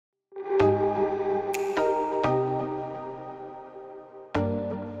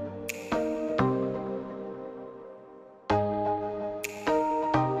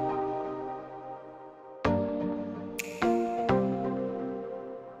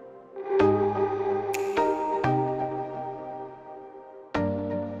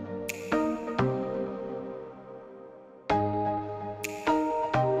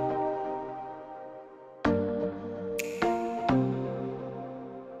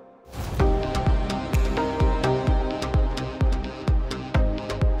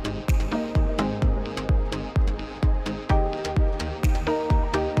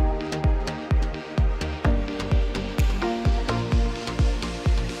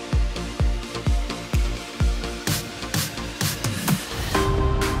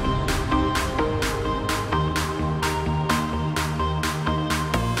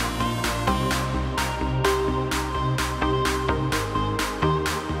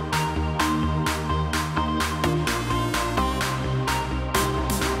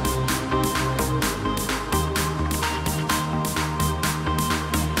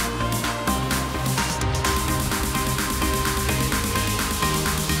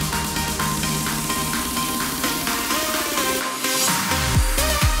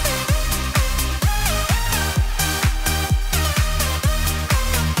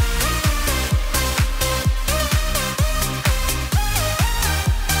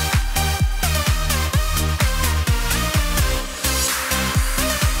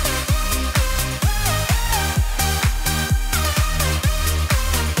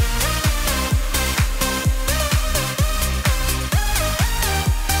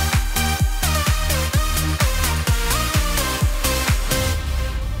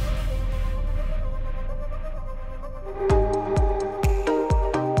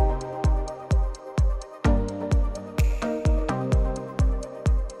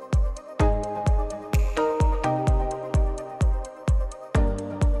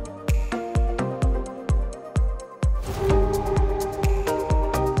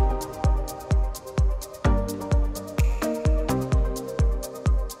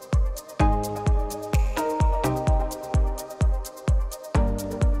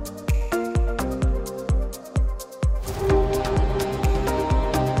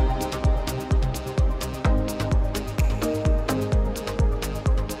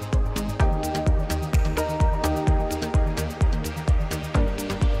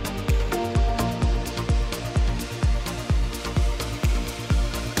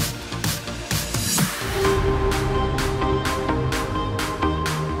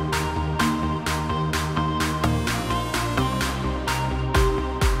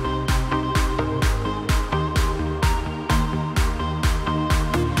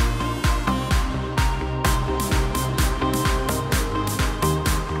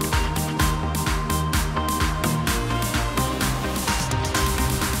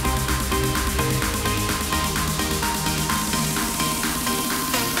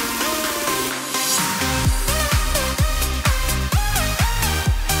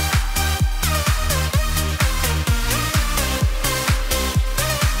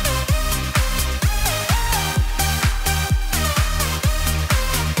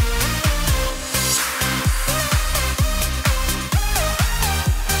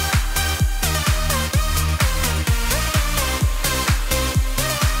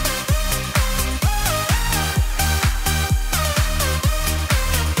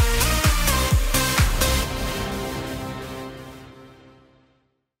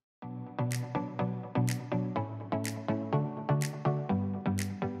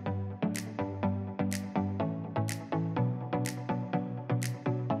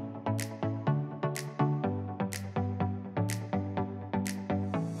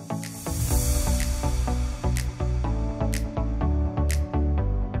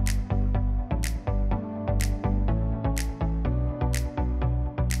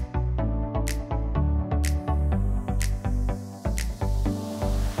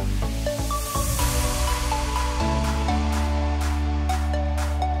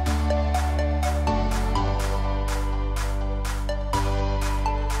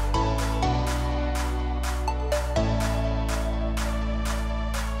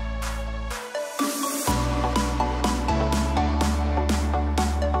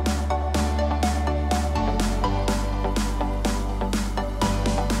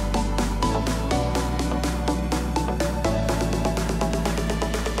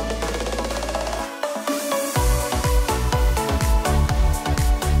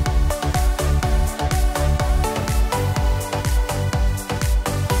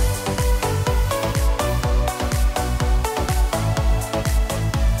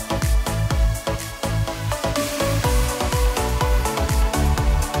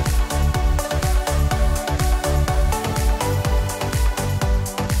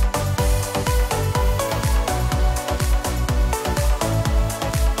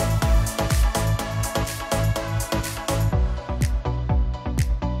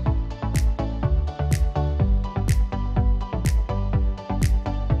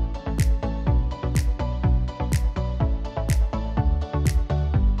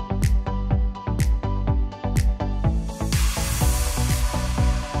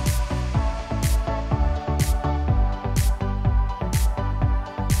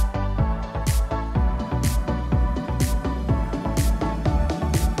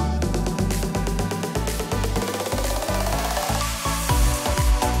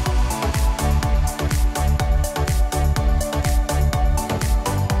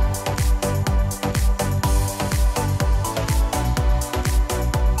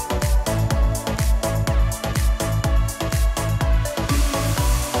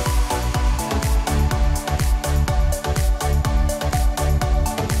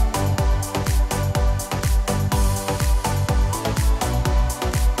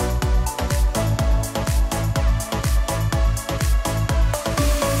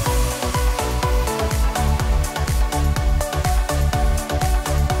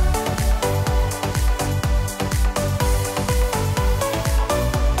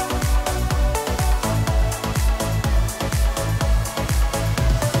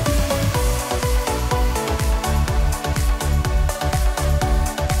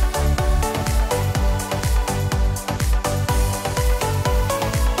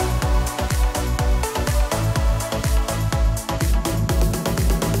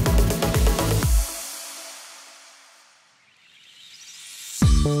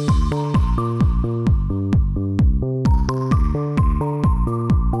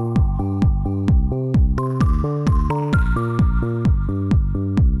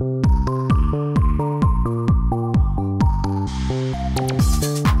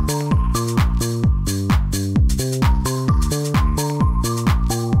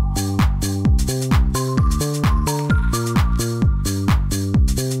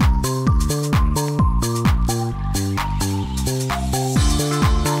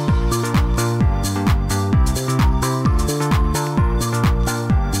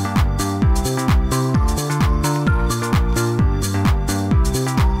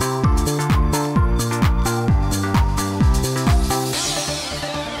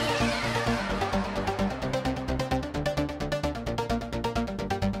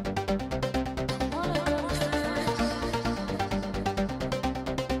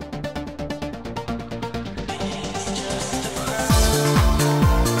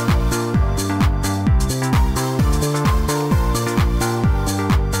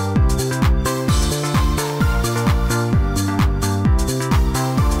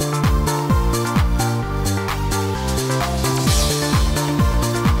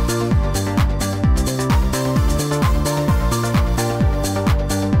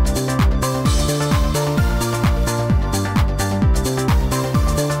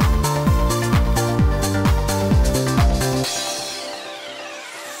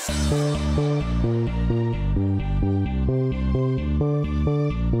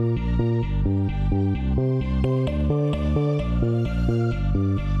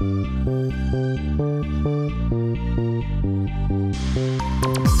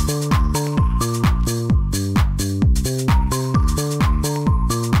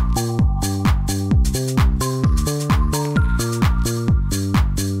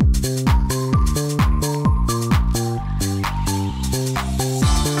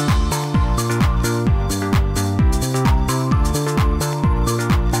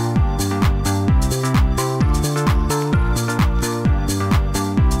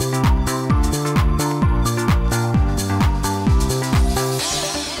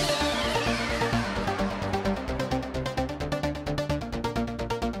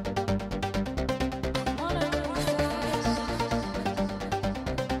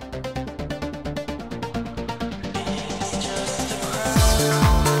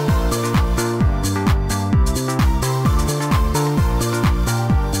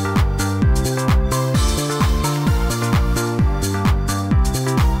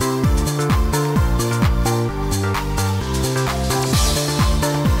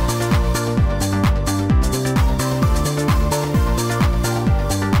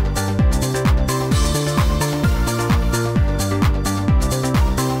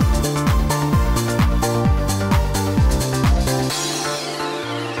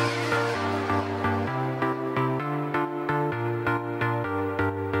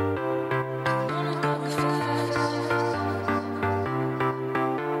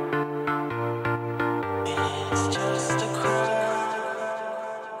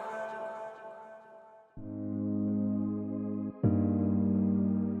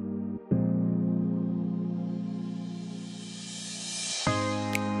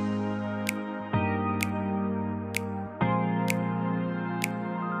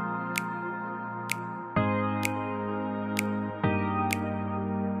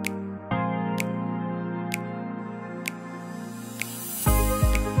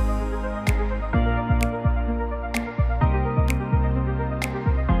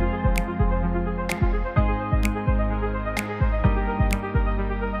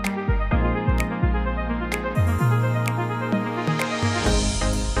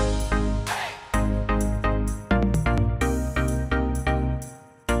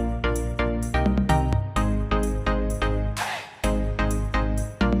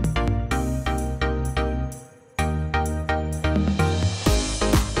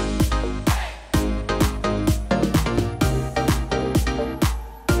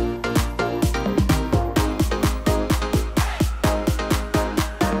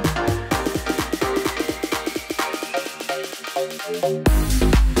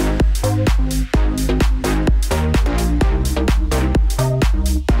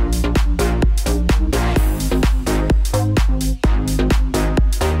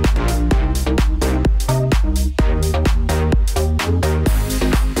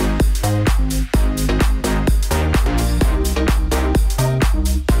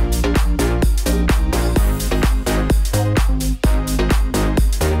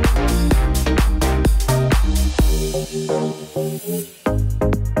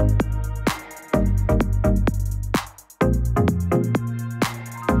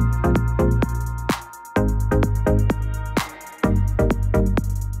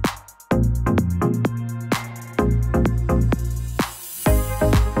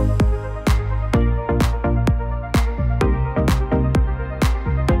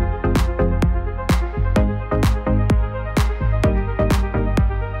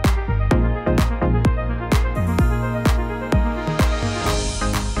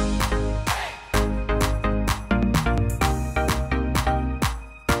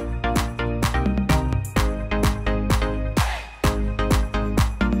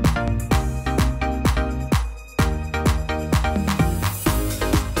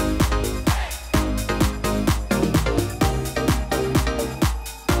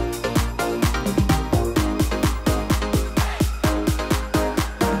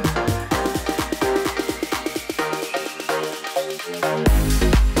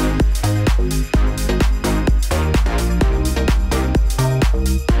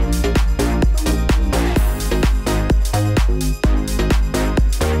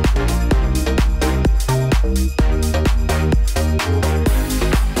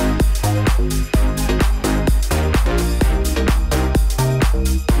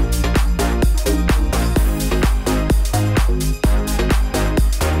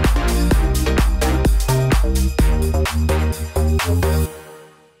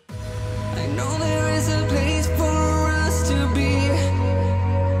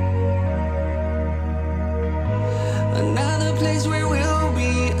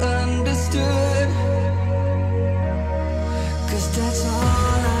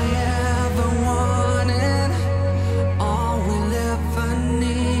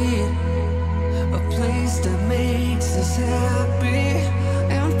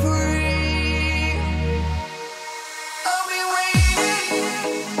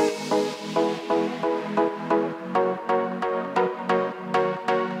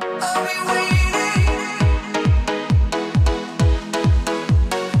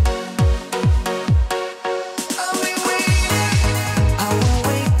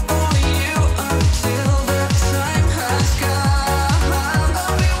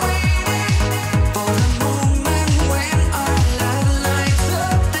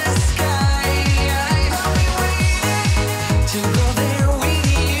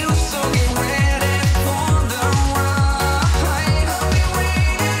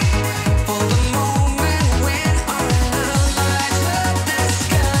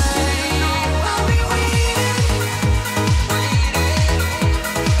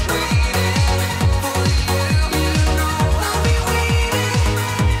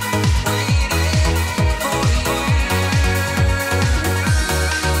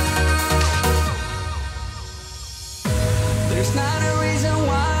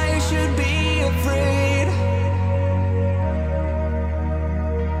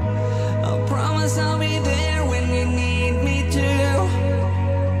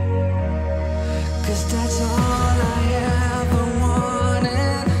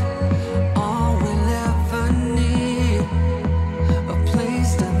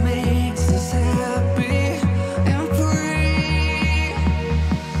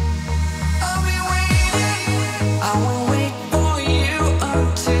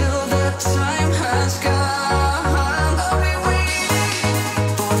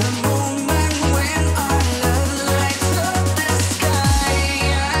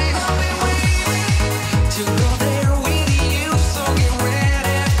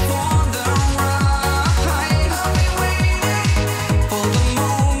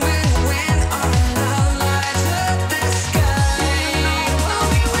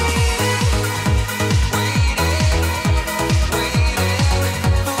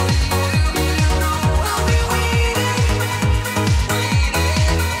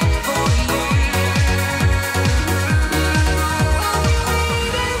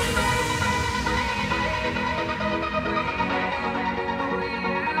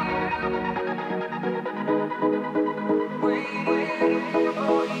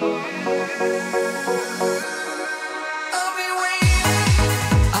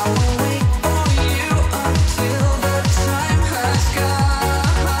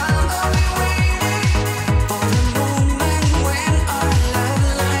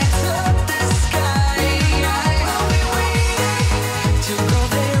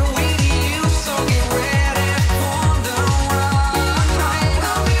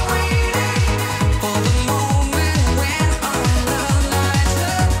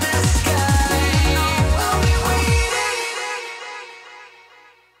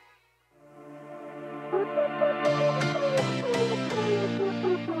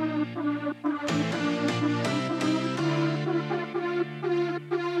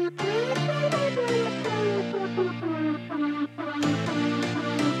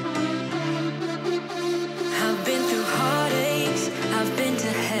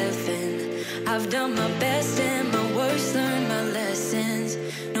done my best and my worst, learned my lessons.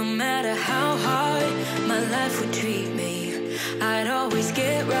 No matter how hard my life would treat me, I'd always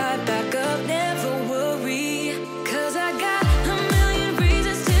get right back up, never worry. 'Cause I got a million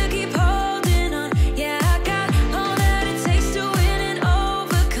reasons to keep holding on. Yeah, I got all that it takes to win and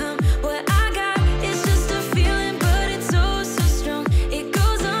overcome. What I got is just a feeling, but it's oh so strong. It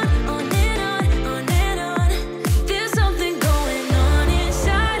goes on and on, on and on. There's something going on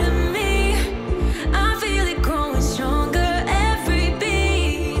inside of me. I feel it growing stronger every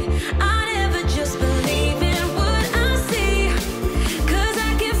beat. I never just believe in what I see, 'cause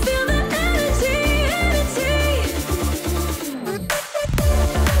I can feel the energy, energy.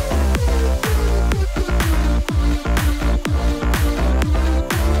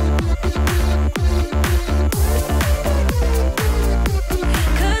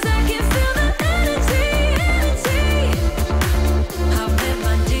 'Cause I can feel the energy, energy. I've met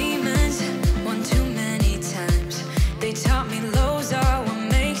my demons one too many times. They taught me lows are what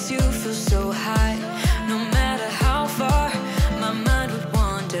makes you feel so high. No matter how far my mind would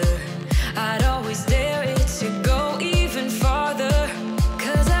wander, I'd always dare it to go even farther.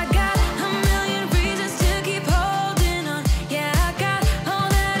 'Cause I got a million reasons to keep holding on. Yeah, I got all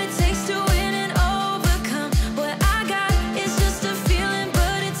that it takes to win and overcome. What I got is just a feeling,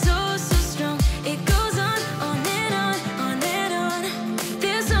 but it's oh so strong. It goes on and on, on and on.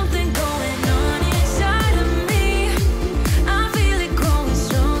 There's something going on inside of me. I feel it growing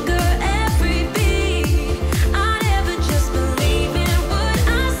stronger every beat. I never just believe in what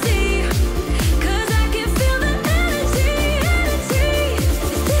I see, 'cause I can feel the energy, energy.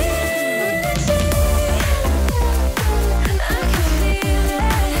 The energy. I can feel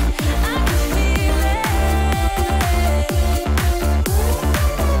it, I can feel it.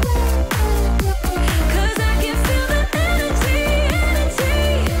 'Cause I can feel the energy, energy.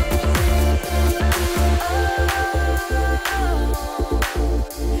 Oh,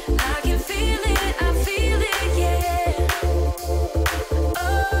 I can feel it, yeah.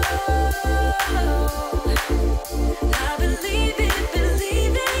 Oh,